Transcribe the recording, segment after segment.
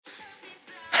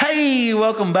Hey,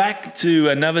 welcome back to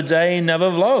another day, another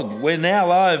vlog. We're now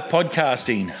live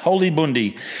podcasting. Holy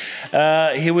bundy.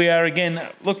 Here we are again.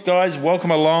 Look, guys,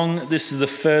 welcome along. This is the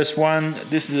first one.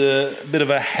 This is a bit of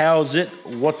a how's it,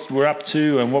 what we're up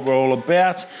to and what we're all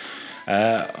about.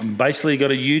 I'm basically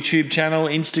got a YouTube channel,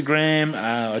 Instagram.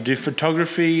 I do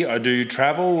photography. I do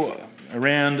travel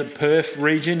around Perth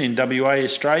region in WA,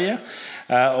 Australia.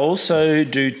 Also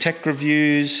do tech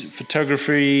reviews,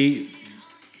 photography,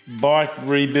 bike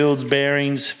rebuilds,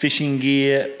 bearings, fishing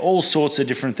gear, all sorts of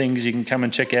different things you can come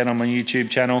and check out on my YouTube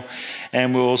channel.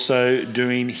 And we're also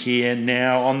doing here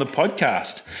now on the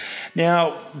podcast.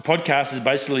 Now, the podcast is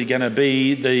basically going to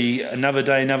be the Another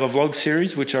Day, Another Vlog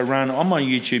series, which I run on my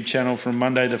YouTube channel from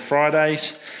Monday to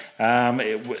Fridays.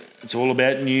 It's all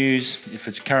about news, if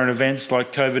it's current events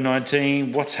like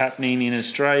COVID-19, what's happening in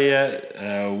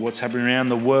Australia, what's happening around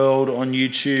the world on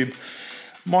YouTube,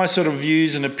 my sort of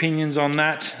views and opinions on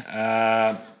that.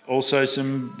 Also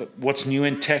some what's new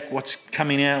in tech, what's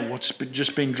coming out, what's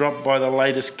just been dropped by the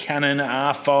latest Canon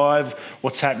R5,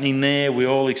 what's happening there. We're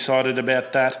all excited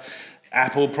about that.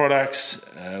 Apple products,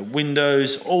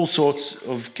 Windows, all sorts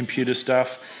of computer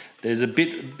stuff. There's a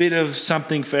bit of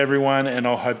something for everyone, and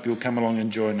I hope you'll come along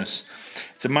and join us.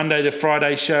 It's a Monday to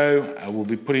Friday show. We'll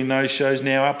be putting those shows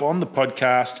now up on the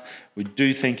podcast. We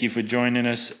do thank you for joining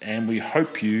us, and we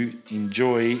hope you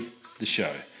enjoy the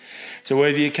show. So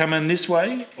whether you're coming this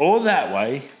way or that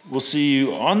way, we'll see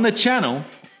you on the channel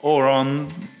or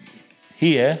on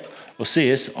here, or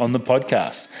see us on the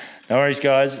podcast. No worries,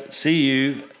 guys. See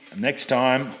you next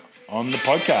time on the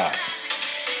podcast.